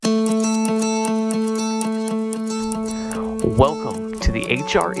Welcome to the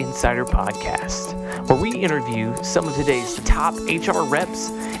HR Insider Podcast, where we interview some of today's top HR reps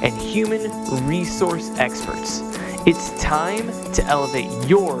and human resource experts. It's time to elevate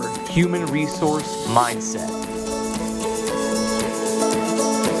your human resource mindset.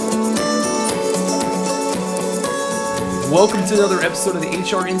 Welcome to another episode of the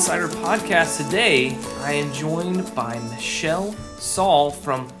HR Insider Podcast. Today, I am joined by Michelle Saul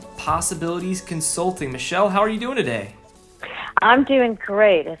from Possibilities Consulting. Michelle, how are you doing today? I'm doing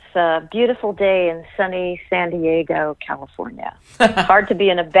great. It's a beautiful day in sunny San Diego, California. It's hard to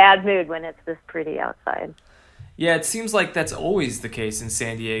be in a bad mood when it's this pretty outside. Yeah, it seems like that's always the case in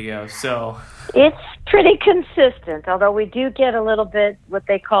San Diego. So it's pretty consistent, although we do get a little bit what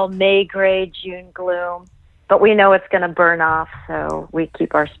they call May gray, June gloom. But we know it's going to burn off, so we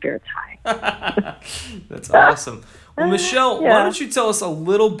keep our spirits high. That's awesome. Well, Michelle, why don't you tell us a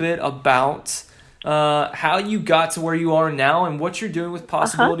little bit about how you got to where you are now and what you're doing with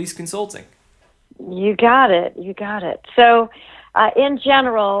Possibilities Consulting? You got it. So in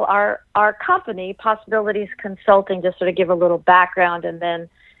general, our company, Possibilities Consulting, just sort of give a little background, and then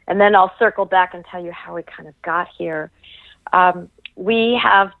I'll circle back and tell you how we kind of got here. We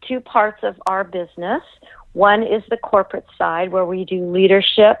have two parts of our business. One is the corporate side, where we do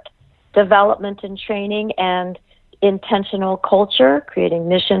leadership, development and training, and intentional culture, creating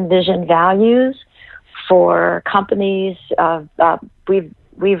mission, vision, values for companies.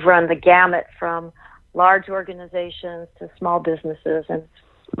 We've run the gamut from large organizations to small businesses. And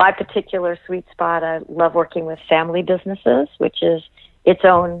my particular sweet spot, I love working with family businesses, which is its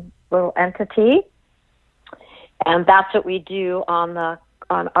own little entity. And that's what we do on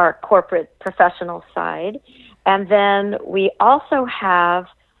our corporate professional side. And then we also have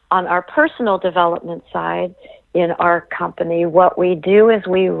on our personal development side in our company, what we do is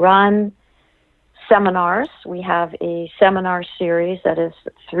we run seminars. We have a seminar series that is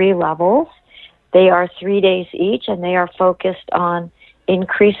 3 levels. They are 3 days each, and they are focused on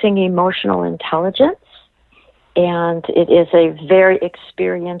increasing emotional intelligence. And it is a very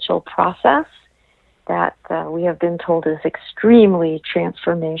experiential process that we have been told is extremely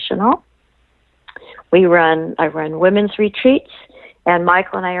transformational. I run women's retreats, and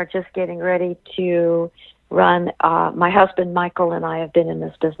Michael and I are just getting ready to run. My husband Michael and I have been in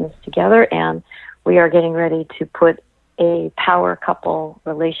this business together, and we are getting ready to put a power couple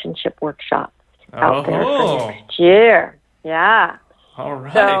relationship workshop out there for next year. Yeah. All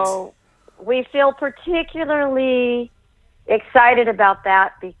right. So we feel particularly excited about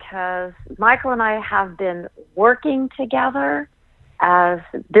that because Michael and I have been working together as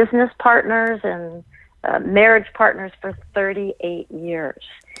business partners and marriage partners for 38 years.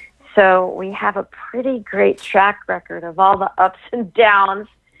 So we have a pretty great track record of all the ups and downs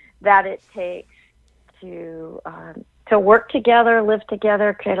that it takes to work together, live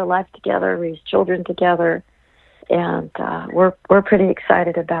together, create a life together, raise children together. And we're pretty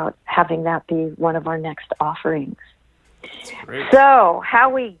excited about having that be one of our next offerings. That's great. So, how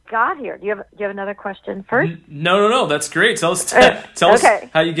we got here? Do you have another question first? No. That's great. Tell us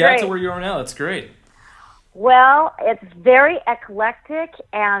how you got to where you are now. That's great. Well, it's very eclectic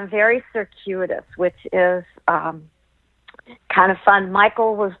and very circuitous, which is kind of fun.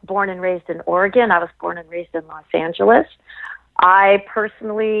 Michael was born and raised in Oregon. I was born and raised in Los Angeles. I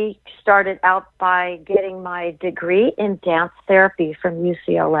personally started out by getting my degree in dance therapy from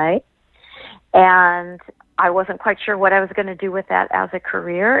UCLA, and I wasn't quite sure what I was going to do with that as a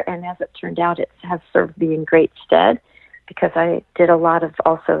career, and as it turned out, it has served me in great stead because I did a lot of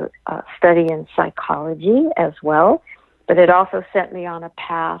also study in psychology as well, but it also sent me on a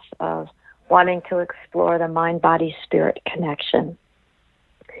path of wanting to explore the mind-body-spirit connection.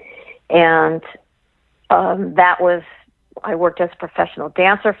 And I worked as a professional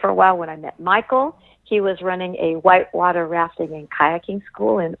dancer for a while when I met Michael. He was running a whitewater rafting and kayaking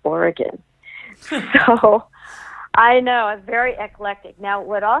school in Oregon. So I know, it's very eclectic. Now,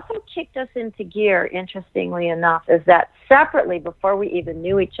 what also kicked us into gear, interestingly enough, is that separately, before we even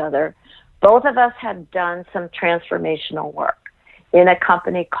knew each other, both of us had done some transformational work in a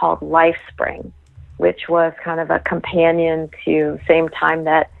company called LifeSpring, which was kind of a companion to same time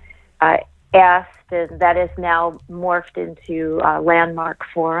that that is now morphed into Landmark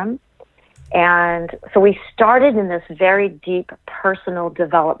Forum. And so we started in this very deep personal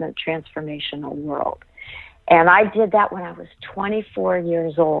development transformational world. And I did that when I was 24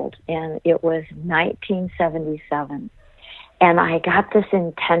 years old, and it was 1977. And I got this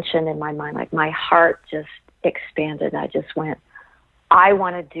intention in my mind, like my heart just expanded. I just went, I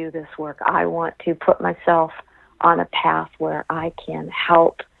want to do this work. I want to put myself on a path where I can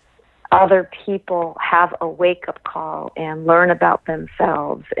help other people have a wake-up call and learn about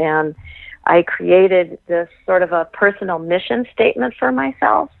themselves. And I created this sort of a personal mission statement for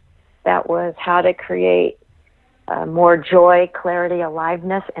myself that was how to create more joy, clarity,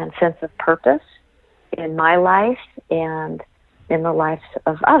 aliveness, and sense of purpose in my life and in the lives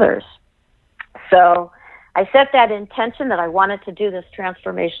of others. So I set that intention that I wanted to do this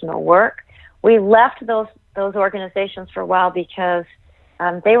transformational work. We left those organizations for a while because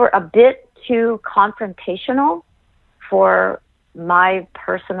they were a bit too confrontational for my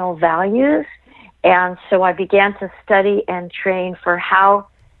personal values. And so I began to study and train for how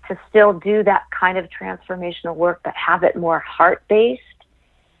to still do that kind of transformational work, but have it more heart-based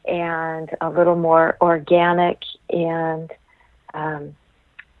and a little more organic and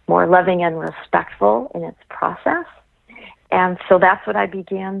more loving and respectful in its process. And so that's what I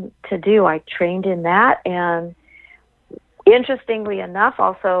began to do. I trained in that. And interestingly enough,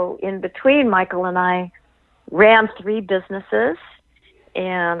 also in between, Michael and I ran 3 businesses,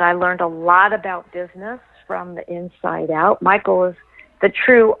 and I learned a lot about business from the inside out. Michael is the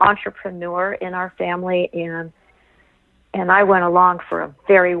true entrepreneur in our family, and I went along for a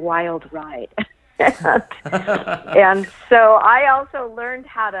very wild ride. And so I also learned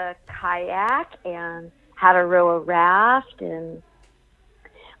how to kayak and how to row a raft, and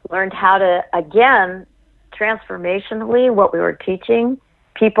learned how to, again, transformationally, what we were teaching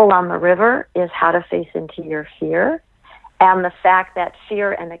people on the river is how to face into your fear, and the fact that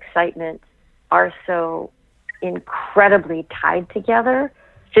fear and excitement are so incredibly tied together.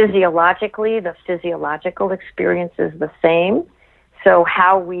 Physiologically, the physiological experience is the same. So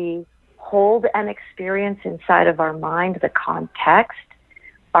how we hold an experience inside of our mind, the context,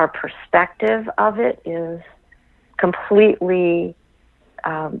 our perspective of it is completely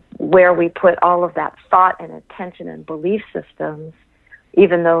where we put all of that thought and attention and belief systems,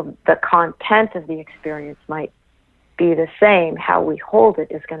 even though the content of the experience might be the same, how we hold it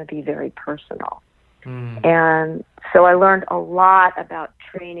is going to be very personal. And so I learned a lot about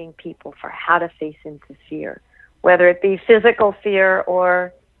training people for how to face into fear, whether it be physical fear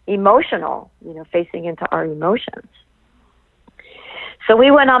or emotional, facing into our emotions. So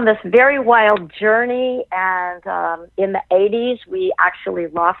we went on this very wild journey, and in the 80s, we actually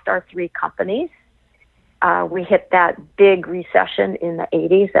lost our 3 companies. We hit that big recession in the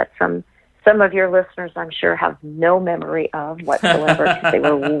 80s that some of your listeners, I'm sure, have no memory of whatsoever because they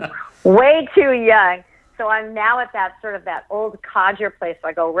were way too young. So I'm now at that sort of that old codger place.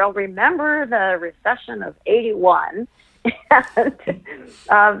 I go, well, remember the recession of 81?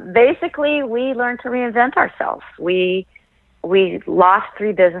 And basically, we learned to reinvent ourselves. We lost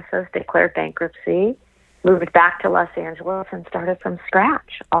 3 businesses, declared bankruptcy, moved back to Los Angeles, and started from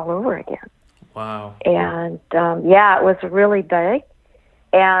scratch all over again. Wow. And, it was really big.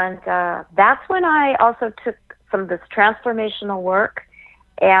 And that's when I also took some of this transformational work,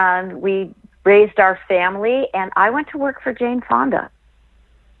 and we raised our family, and I went to work for Jane Fonda.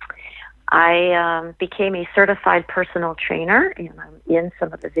 I became a certified personal trainer, and I'm in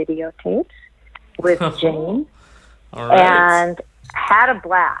some of the videotapes with Jane. All right. And had a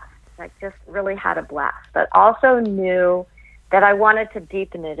blast. I just really had a blast, but also knew that I wanted to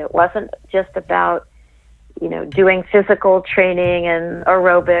deepen it. It wasn't just about, doing physical training and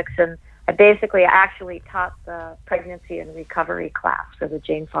aerobics. And I actually taught the pregnancy and recovery class for the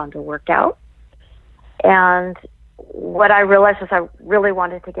Jane Fonda workout. And what I realized is I really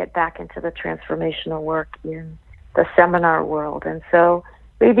wanted to get back into the transformational work in the seminar world. And so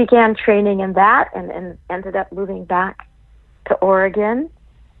we began training in that, and ended up moving back to Oregon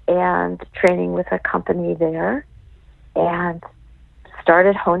and training with a company there, and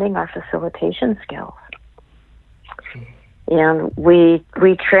started honing our facilitation skills. And we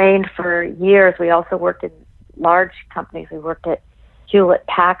trained for years. We also worked in large companies. We worked at Hewlett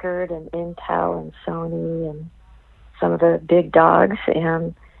Packard and Intel and Sony and some of the big dogs,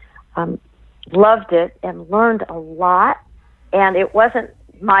 and loved it and learned a lot. And it wasn't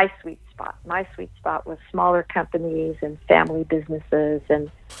my sweet spot. My sweet spot was smaller companies and family businesses,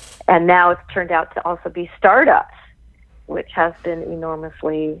 and now it's turned out to also be startups, which has been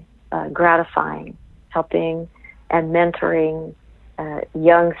enormously gratifying, helping and mentoring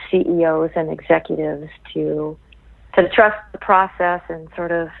young CEOs and executives to trust the process and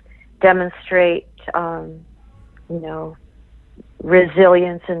sort of demonstrate,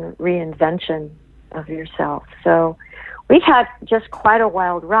 resilience and reinvention of yourself. So we've had just quite a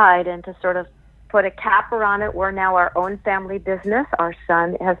wild ride, and to sort of put a capper on it, we're now our own family business. Our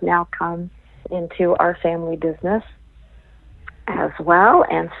son has now come into our family business as well,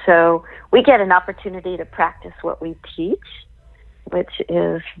 and so we get an opportunity to practice what we teach. which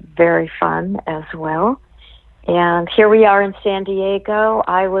is very fun as well. And here we are in San Diego.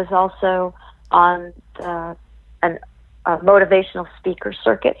 I was also on a motivational speaker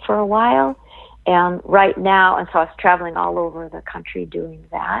circuit for a while. And right now, and so I was traveling all over the country doing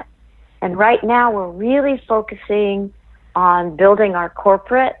that. And right now we're really focusing on building our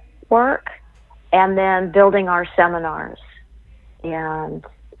corporate work and then building our seminars. And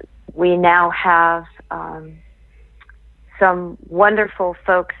we now have some wonderful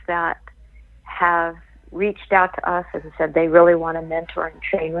folks that have reached out to us and said they really want to mentor and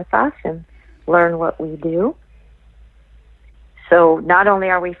train with us and learn what we do. So not only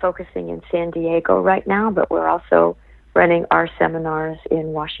are we focusing in San Diego right now, but we're also running our seminars in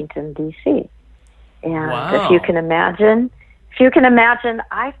Washington, D.C. And wow. if you can imagine,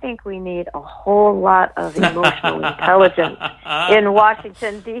 I think we need a whole lot of emotional intelligence in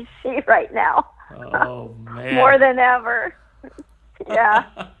Washington, D.C. right now. Oh, man. More than ever. Yeah.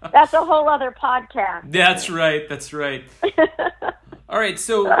 That's a whole other podcast. That's right. All right,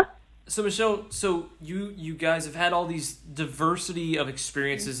 so Michelle, so you guys have had all these diversity of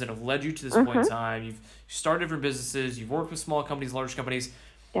experiences that have led you to this point in time. You've started different businesses, you've worked with small companies, large companies.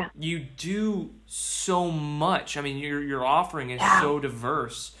 Yeah. You do so much. I mean, your offering is so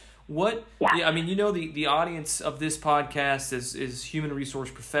diverse. What? Yeah. I mean, the audience of this podcast is human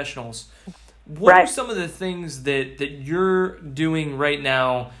resource professionals. What are some of the things that you're doing right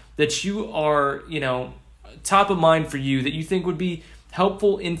now that you are, top of mind for you that you think would be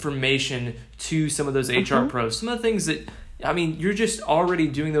helpful information to some of those HR pros? Some of the things that, I mean, you're just already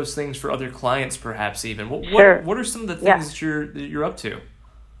doing those things for other clients, perhaps even. What are some of the things that you're up to?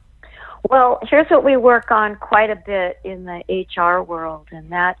 Well, here's what we work on quite a bit in the HR world,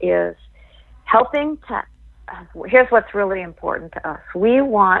 and that is helping to. Here's what's really important to us. We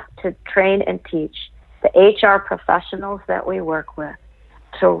want to train and teach the HR professionals that we work with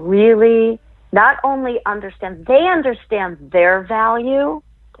to really not only understand their value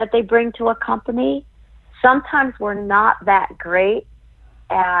that they bring to a company. Sometimes we're not that great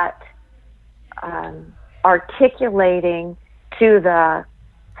at articulating to the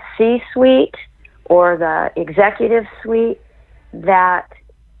C-suite or the executive suite that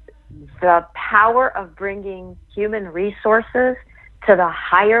the power of bringing human resources to the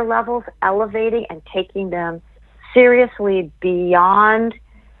higher levels, elevating and taking them seriously beyond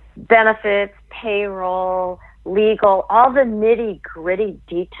benefits, payroll, legal, all the nitty-gritty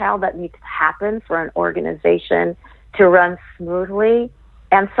detail that needs to happen for an organization to run smoothly.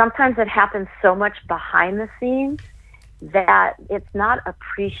 And sometimes it happens so much behind the scenes that it's not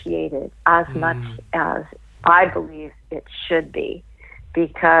appreciated as much as I believe it should be.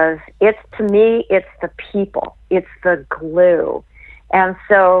 Because to me, it's the people. It's the glue. And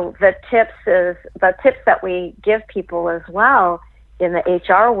so the tips that we give people as well in the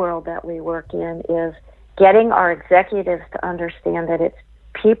HR world that we work in is getting our executives to understand that it's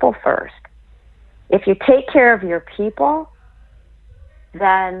people first. If you take care of your people,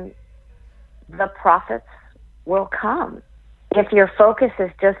 then the profits will come. If your focus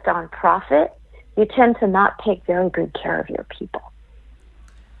is just on profit, you tend to not take very good care of your people.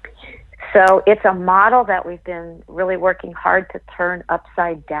 So it's a model that we've been really working hard to turn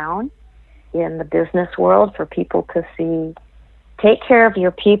upside down in the business world for people to see. Take care of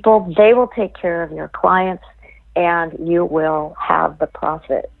your people, they will take care of your clients, and you will have the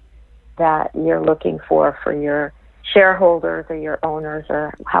profit that you're looking for your shareholders or your owners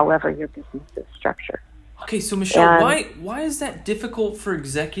or however your business is structured. Okay, so Michelle, why is that difficult for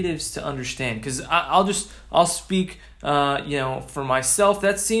executives to understand? Because I'll speak, for myself.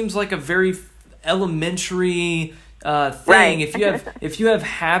 That seems like a very elementary thing. Right. If you have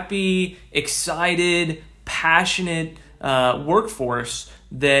happy, excited, passionate workforce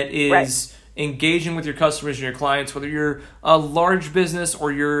that is engaging with your customers and your clients, whether you're a large business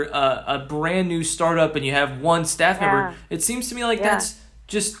or you're a brand new startup and you have one staff member, it seems to me like that's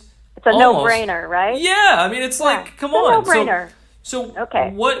just. It's a no-brainer, right? Yeah, I mean, it's like, come on. No-brainer. So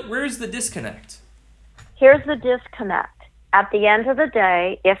okay. Where's the disconnect? Here's the disconnect. At the end of the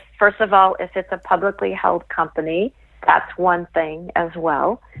day, if it's a publicly held company, that's one thing as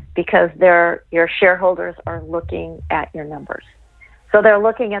well, because your shareholders are looking at your numbers. So they're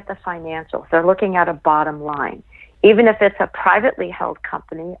looking at the financials. They're looking at a bottom line. Even if it's a privately held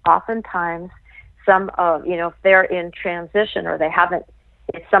company, oftentimes if they're in transition or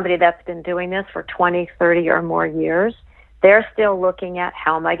it's somebody that's been doing this for 20, 30 or more years, they're still looking at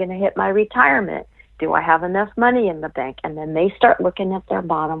how am I going to hit my retirement? Do I have enough money in the bank? And then they start looking at their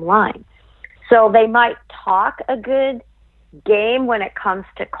bottom line. So they might talk a good game when it comes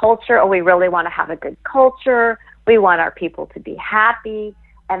to culture. Oh, we really want to have a good culture. We want our people to be happy.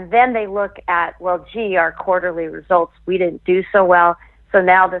 And then they look at, well, gee, our quarterly results, we didn't do so well. So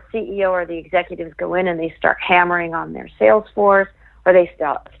now the CEO or the executives go in and they start hammering on their sales force, or they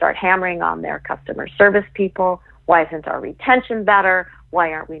start hammering on their customer service people. Why isn't our retention better?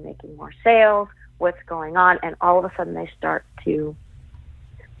 Why aren't we making more sales? What's going on? And all of a sudden they start to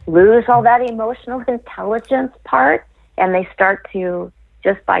lose all that emotional intelligence part, and they start to,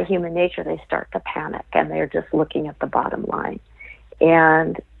 just by human nature, they start to panic, and they're just looking at the bottom line.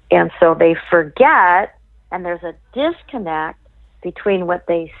 And so they forget, and there's a disconnect between what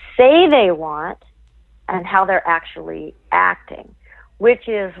they say they want and how they're actually acting, which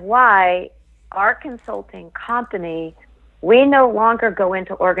is why our consulting company, we no longer go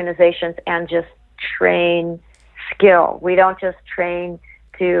into organizations and just train skill. We don't just train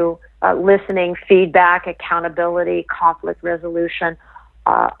to listening, feedback, accountability, conflict resolution,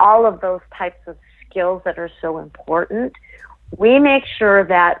 all of those types of skills that are so important. We make sure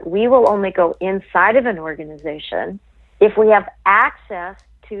that we will only go inside of an organization if we have access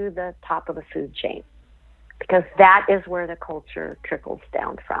to the top of the food chain, because that is where the culture trickles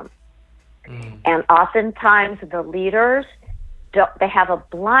down from. And oftentimes the leaders, they have a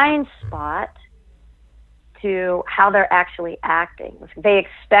blind spot to how they're actually acting. They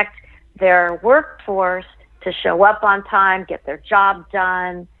expect their workforce to show up on time, get their job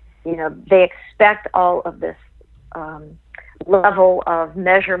done. You know, they expect all of this level of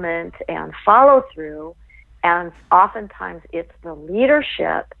measurement and follow through. And oftentimes it's the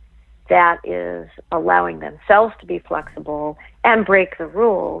leadership that is allowing themselves to be flexible and break the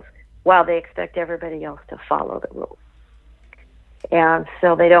rules while they expect everybody else to follow the rules. And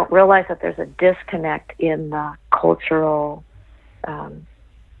so they don't realize that there's a disconnect in the cultural,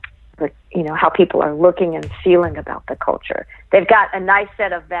 how people are looking and feeling about the culture. They've got a nice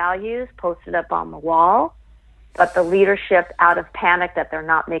set of values posted up on the wall, but the leadership, out of panic that they're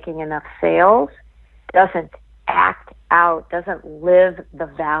not making enough sales, doesn't act out, doesn't live the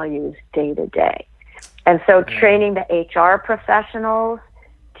values day to day. And so training the HR professionals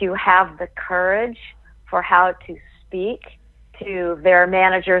to have the courage for how to speak to their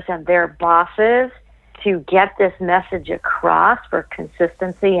managers and their bosses to get this message across for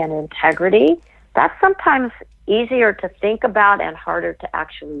consistency and integrity, that's sometimes easier to think about and harder to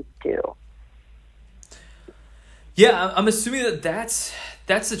actually do. Yeah, I'm assuming that's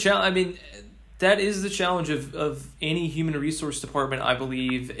the challenge. I mean, that is the challenge of any human resource department, I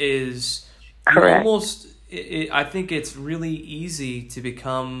believe, is Correct. I think it's really easy to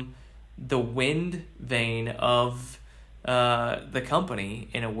become the wind vane of the company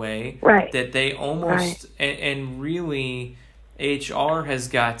in a way, right, that they almost, and really HR has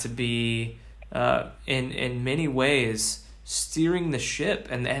got to be in many ways steering the ship,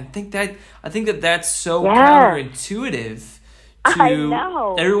 and I think that's so counterintuitive to, I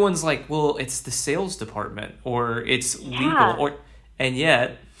know. Everyone's like, well, it's the sales department or it's legal, and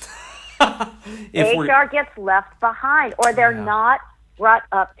yet if HR gets left behind, or they're not brought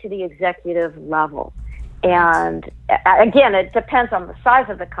up to the executive level. And again, it depends on the size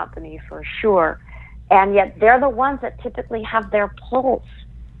of the company for sure. And yet they're the ones that typically have their pulse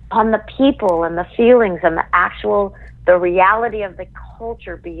on the people and the feelings and the reality of the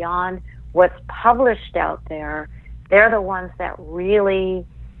culture beyond what's published out there. They're the ones that really,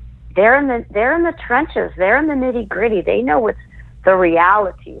 they're in the trenches. They're in the nitty gritty. They know what's the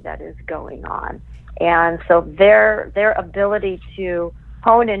reality that is going on. And so their ability to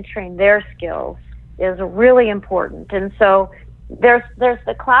hone and train their skills is really important. And so there's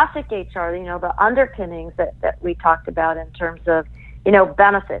the classic HR, the underpinnings that we talked about in terms of,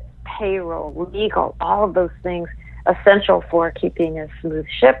 benefits, payroll, legal, all of those things essential for keeping a smooth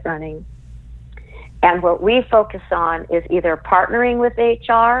ship running. And what we focus on is either partnering with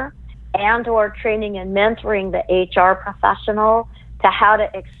HR and or training and mentoring the HR professional to how to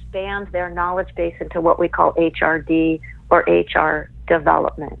expand their knowledge base into what we call HRD or HR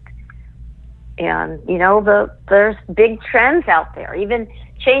development. And, there's big trends out there, even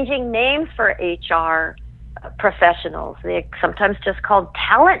changing names for HR professionals. They're sometimes just called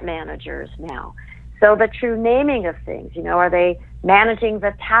talent managers now. So the true naming of things, are they managing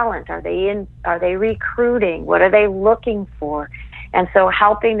the talent? Are they recruiting? What are they looking for? And so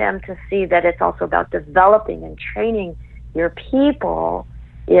helping them to see that it's also about developing and training your people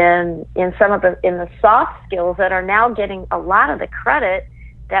in the soft skills that are now getting a lot of the credit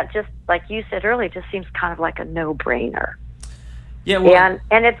that, just like you said earlier, just seems kind of like a no-brainer. Yeah, well,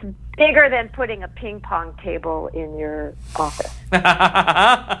 and it's bigger than putting a ping pong table in your office.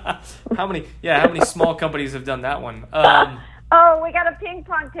 How many small companies have done that one? Oh, we got a ping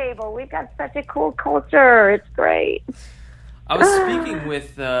pong table. We've got such a cool culture. It's great. I was speaking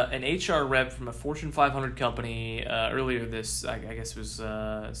with an HR rep from a Fortune 500 company earlier this, I guess it was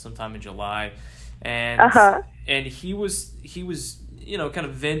sometime in July, and and he was kind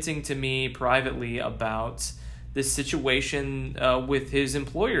of venting to me privately about this situation with his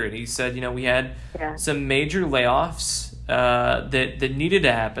employer, and he said, we had some major layoffs that needed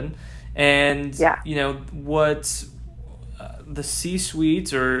to happen, and what the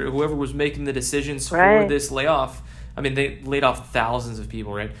C-suite or whoever was making the decisions for this layoff. I mean, they laid off thousands of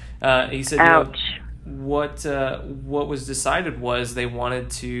people, right? He said, what was decided was they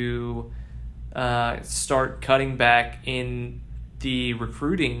wanted to start cutting back in the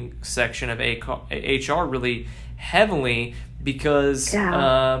recruiting section of HR really heavily because,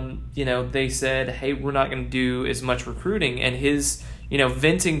 they said, hey, we're not going to do as much recruiting. And his,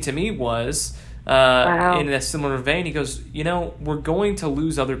 venting to me was, in a similar vein, he goes, we're going to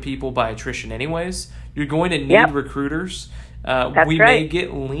lose other people by attrition anyways. You're going to need recruiters. We may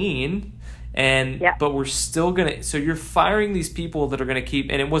get lean, but we're still going to... So you're firing these people that are going to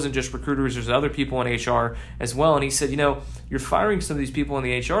keep... And it wasn't just recruiters. There's other people in HR as well. And he said, you're firing some of these people in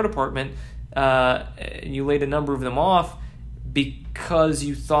the HR department, and you laid a number of them off because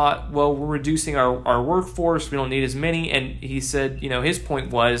you thought, well, we're reducing our workforce. We don't need as many. And he said, his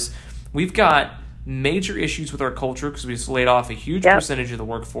point was, we've got major issues with our culture because we just laid off a huge percentage of the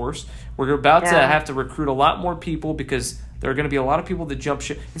workforce. We're about to have to recruit a lot more people because there are going to be a lot of people that jump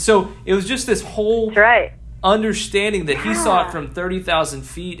ship. And so it was just this whole understanding that he saw it from 30,000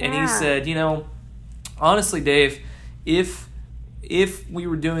 feet, and he said, honestly, Dave, if we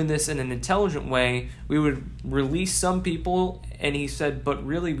were doing this in an intelligent way, we would release some people, and he said, but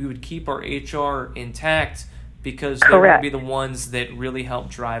really we would keep our HR intact because they would be the ones that really help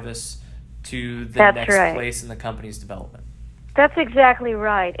drive us to the next place in the company's development. That's exactly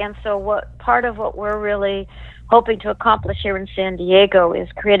right. And so part of what we're really hoping to accomplish here in San Diego is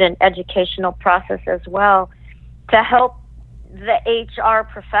create an educational process as well to help the HR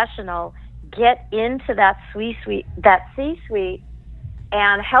professional get into that C-suite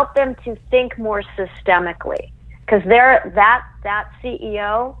and help them to think more systemically. Because that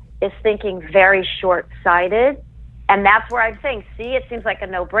CEO is thinking very short-sighted. And that's where I'm saying, it seems like a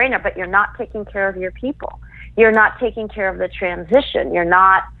no-brainer, but you're not taking care of your people. You're not taking care of the transition. You're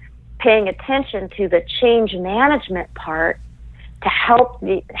not paying attention to the change management part to help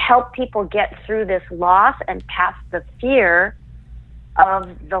people get through this loss and past the fear of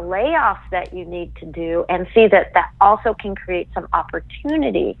the layoffs that you need to do, and see that also can create some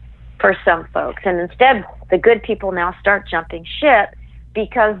opportunity for some folks. And instead, the good people now start jumping ship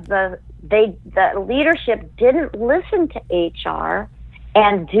because the leadership didn't listen to HR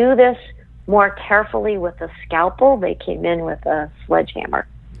and do this more carefully with a scalpel. They came in with a sledgehammer.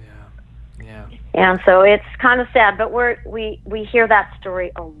 Yeah. And so it's kind of sad, but we hear that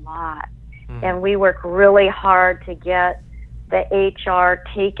story a lot. And we work really hard to get the HR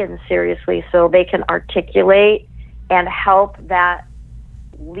taken seriously so they can articulate and help that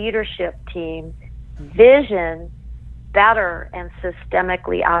leadership team vision better and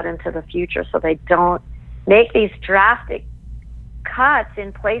systemically out into the future so they don't make these drastic cuts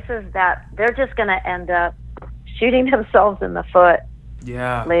in places that they're just going to end up shooting themselves in the foot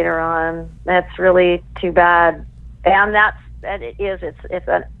later on. That's really too bad. And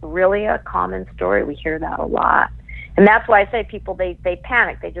it's really a common story. We hear that a lot. And that's why I say people, they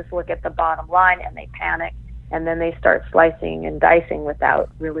panic. They just look at the bottom line and they panic, and then they start slicing and dicing without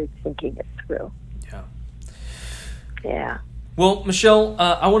really thinking it through. Yeah. Well, Michelle,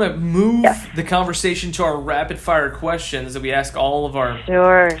 I want to move the conversation to our rapid fire questions that we ask all of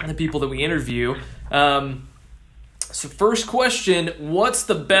the people that we interview. So first question, what's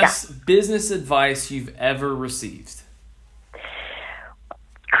the best business advice you've ever received?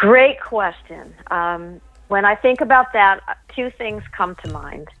 Great question. When I think about that, two things come to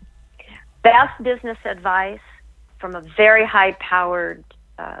mind. Best business advice from a very high-powered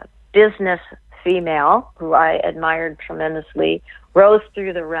business female who I admired tremendously, rose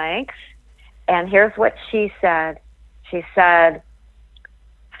through the ranks. And here's what she said. She said,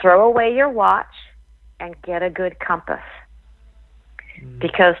 throw away your watch and get a good compass.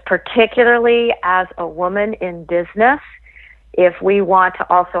 Because particularly as a woman in business, if we want to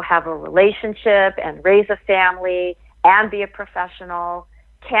also have a relationship and raise a family and be a professional,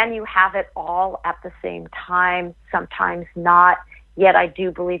 can you have it all at the same time? Sometimes not. Yet I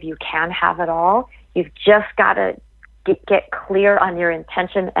do believe you can have it all. You've just got to get clear on your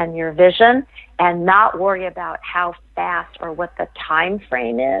intention and your vision and not worry about how fast or what the time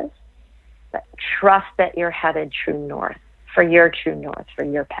frame is, but trust that you're headed true north. for your true north, for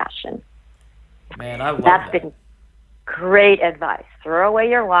your passion. Man, I love That's that. been great advice. Throw away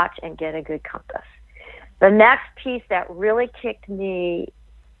your watch and get a good compass. The next piece that really kicked me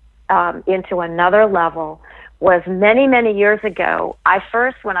into another level was many, many years ago.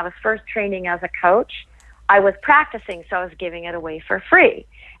 When I was first training as a coach, I was practicing, so I was giving it away for free.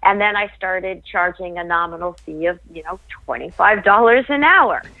 And then I started charging a nominal fee of, $25 an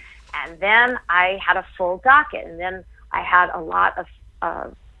hour. And then I had a full docket. And then I had a lot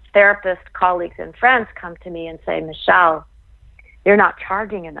of therapist colleagues and friends come to me and say, Michelle, you're not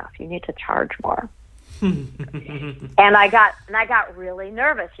charging enough. You need to charge more. And I got really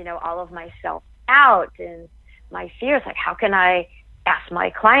nervous, all of my self-doubt and my fears, like, how can I ask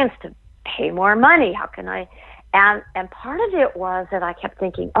my clients to pay more money? How can I? And part of it was that I kept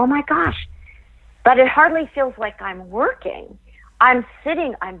thinking, oh my gosh, but it hardly feels like I'm working. I'm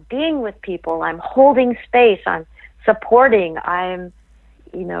sitting, I'm being with people, I'm holding space, I'm supporting, I'm,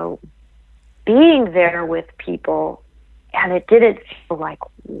 being there with people. And it didn't feel like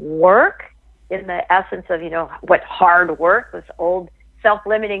work in the essence of, what hard work, this old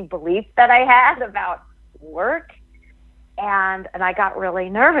self-limiting belief that I had about work. And I got really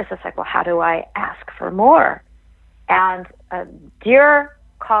nervous. It's like, well, how do I ask for more? And a dear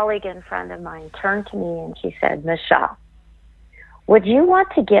colleague and friend of mine turned to me and she said, Michelle, would you want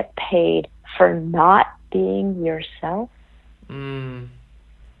to get paid for not being yourself? Mm.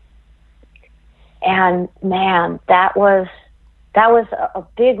 And man, that was a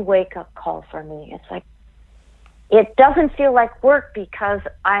big wake-up call for me. It's like, it doesn't feel like work because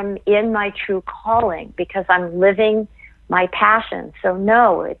I'm in my true calling, because I'm living my passion. So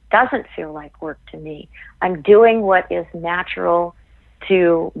no, it doesn't feel like work to me. I'm doing what is natural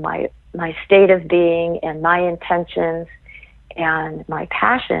to my state of being and my intentions and my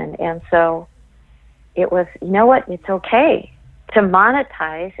passion. And so it was, it's okay to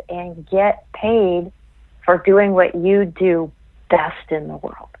monetize and get paid for doing what you do best in the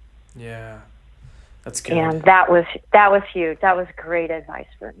world. Yeah, that's good. And that was huge. That was great advice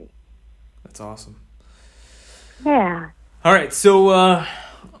for me. That's awesome. Yeah. All right, so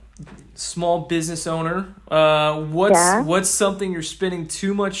small business owner, what's something you're spending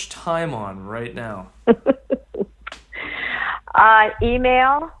too much time on right now?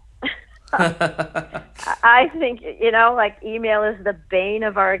 Email. I think, email is the bane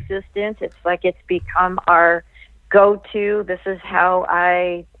of our existence. It's like it's become our go-to. This is how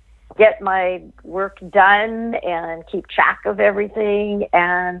I get my work done and keep track of everything.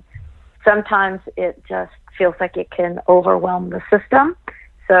 And sometimes it just feels like it can overwhelm the system.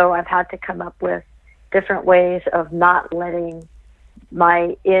 So I've had to come up with different ways of not letting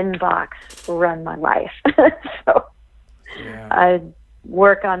my inbox run my life. So Yeah. I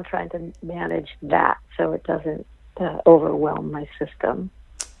work on trying to manage that so it doesn't overwhelm my system.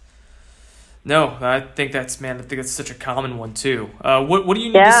 No, I think that's such a common one too. What do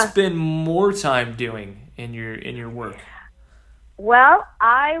you need to spend more time doing in your work? Well,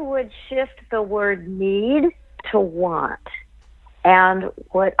 I would shift the word need to want. And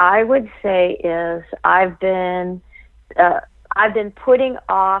what I would say is I've been putting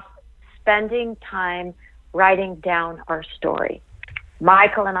off spending time writing down our story.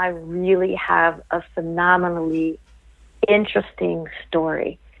 Michael and I really have a phenomenally interesting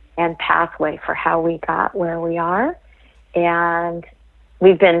story and pathway for how we got where we are. And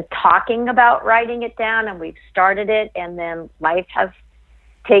we've been talking about writing it down, and we've started it, and then life has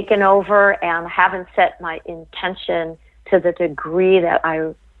taken over, and I haven't set my intention to the degree that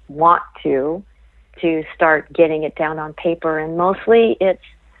I want to start getting it down on paper. And mostly it's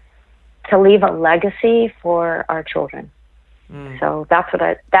to leave a legacy for our children. So that's what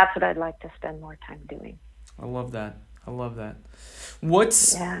I'd like to spend more time doing. I love that.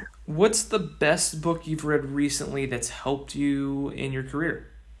 What's the best book you've read recently that's helped you in your career?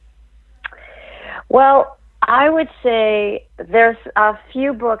 Well, I would say there's a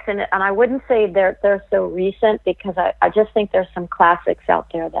few books, and I wouldn't say they're so recent, because I just think there's some classics out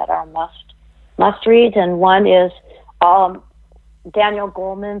there that are must reads, and one is Daniel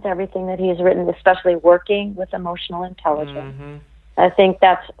Goleman's everything that he's written, especially Working with Emotional Intelligence. Mm-hmm. I think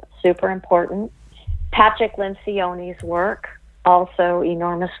that's super important. Patrick Lencioni's work, also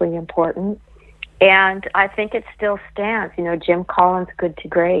enormously important. And I think it still stands. Jim Collins' Good to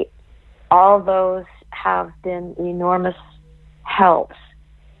Great. All those have been enormous helps.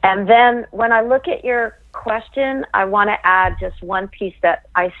 And then when I look at your question, I want to add just one piece that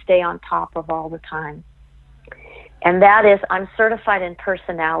I stay on top of all the time. And that is, I'm certified in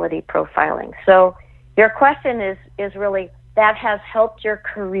personality profiling. So your question is really, that has helped your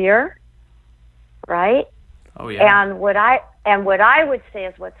career, right? Oh yeah. And what I would say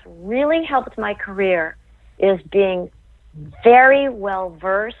is what's really helped my career is being very well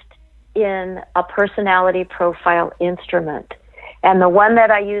versed in a personality profile instrument. And the one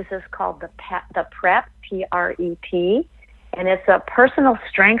that I use is called the PREP, P-R-E-P, and it's a personal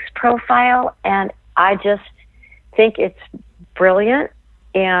strengths profile, and I just think it's brilliant,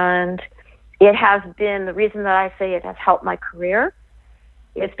 and it has been, the reason that I say it has helped my career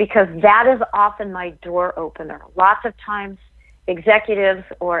is because that is often my door opener. Lots of times executives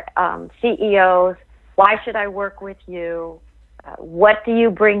or CEOs, why should I work with you? What do you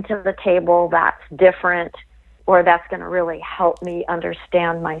bring to the table that's different or that's going to really help me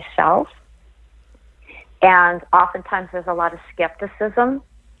understand myself? And oftentimes there's a lot of skepticism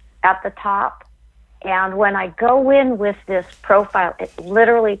at the top. And when I go in with this profile, it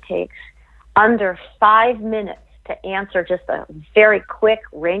literally takes under 5 minutes to answer just a very quick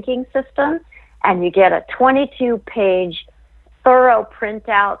ranking system. And you get a 22-page thorough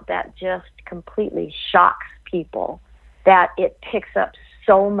printout that just completely shocks people that it picks up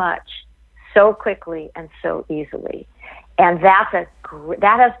so much, so quickly, and so easily. And that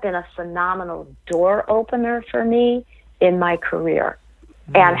has been a phenomenal door opener for me in my career,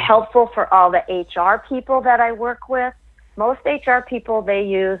 and helpful for all the HR people that I work with. Most HR people, they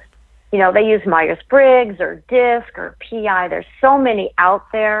use Myers-Briggs or DISC or PI. There's so many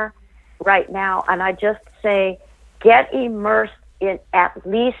out there right now, and I just say get immersed in at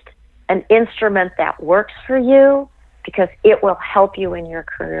least an instrument that works for you, because it will help you in your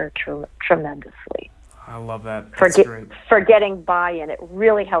career tremendously. I love that. That's great. For getting buy-in. It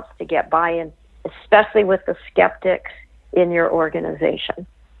really helps to get buy-in, especially with the skeptics in your organization.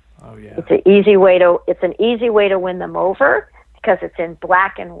 Oh yeah. It's an easy way to win them over, because it's in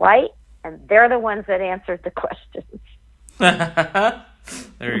black and white, and they're the ones that answered the questions.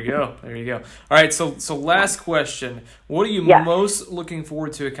 There you go. All right, so last question. What are you most looking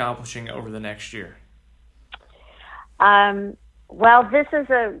forward to accomplishing over the next year? Well, that's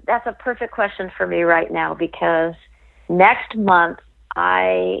a perfect question for me right now, because next month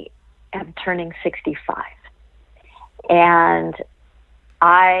I am turning 65. And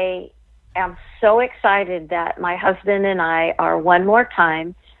I am so excited that my husband and I are one more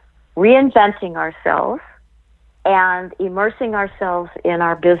time reinventing ourselves and immersing ourselves in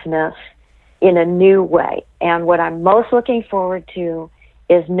our business in a new way. And what I'm most looking forward to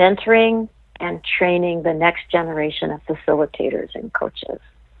is mentoring and training the next generation of facilitators and coaches,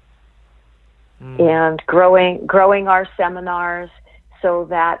 and growing our seminars, so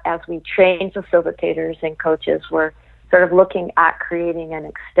that as we train facilitators and coaches, we're sort of looking at creating an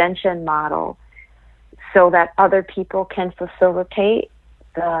extension model so that other people can facilitate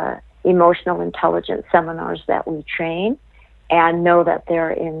the emotional intelligence seminars that we train and know that they're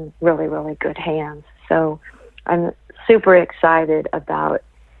in really, really good hands. So I'm super excited about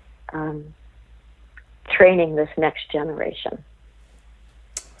training this next generation.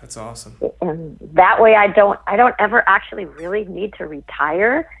 That's awesome. And that way I don't ever actually really need to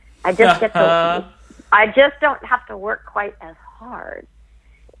retire. I just get to I just don't have to work quite as hard.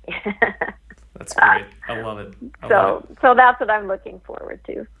 That's great. I love it. So that's what I'm looking forward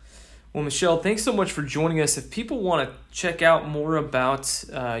to. Well, Michelle, thanks so much for joining us. If people want to check out more about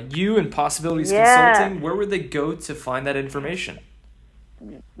you and Possibilities Consulting, where would they go to find that information?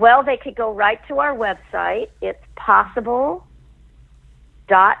 Well, they could go right to our website. It's possible.co.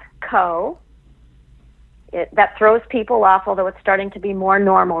 That throws people off, although it's starting to be more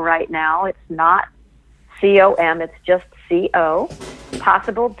normal right now. It's not C-O-M, it's just C-O,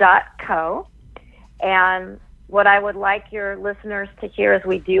 possible.co. And what I would like your listeners to hear is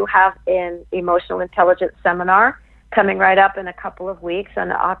we do have an emotional intelligence seminar coming right up in a couple of weeks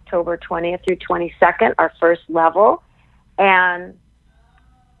on October 20th through 22nd, our first level. And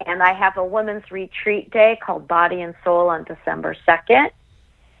I have a women's retreat day called Body and Soul on December 2nd.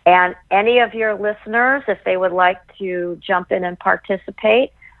 And any of your listeners, if they would like to jump in and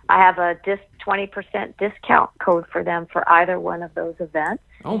participate, I have a 20% discount code for them for either one of those events.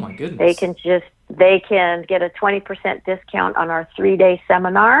 Oh my goodness. They can get a 20% discount on our 3-day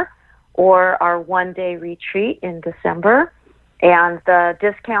seminar or our 1-day retreat in December. And the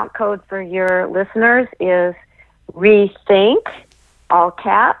discount code for your listeners is RETHINK, all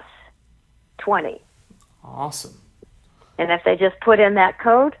caps, 20. Awesome. And if they just put in that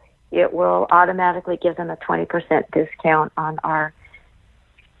code, it will automatically give them a 20% discount on our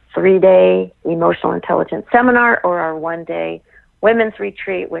 3-day emotional intelligence seminar or our 1-day women's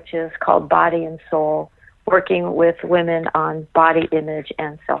retreat, which is called Body and Soul, working with women on body image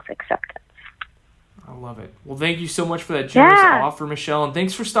and self-acceptance. I love it. Well, thank you so much for that generous offer, Michelle, and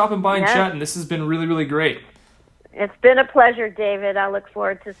thanks for stopping by and chatting. This has been really, really great. It's been a pleasure, David. I look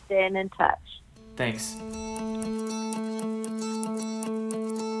forward to staying in touch. Thanks.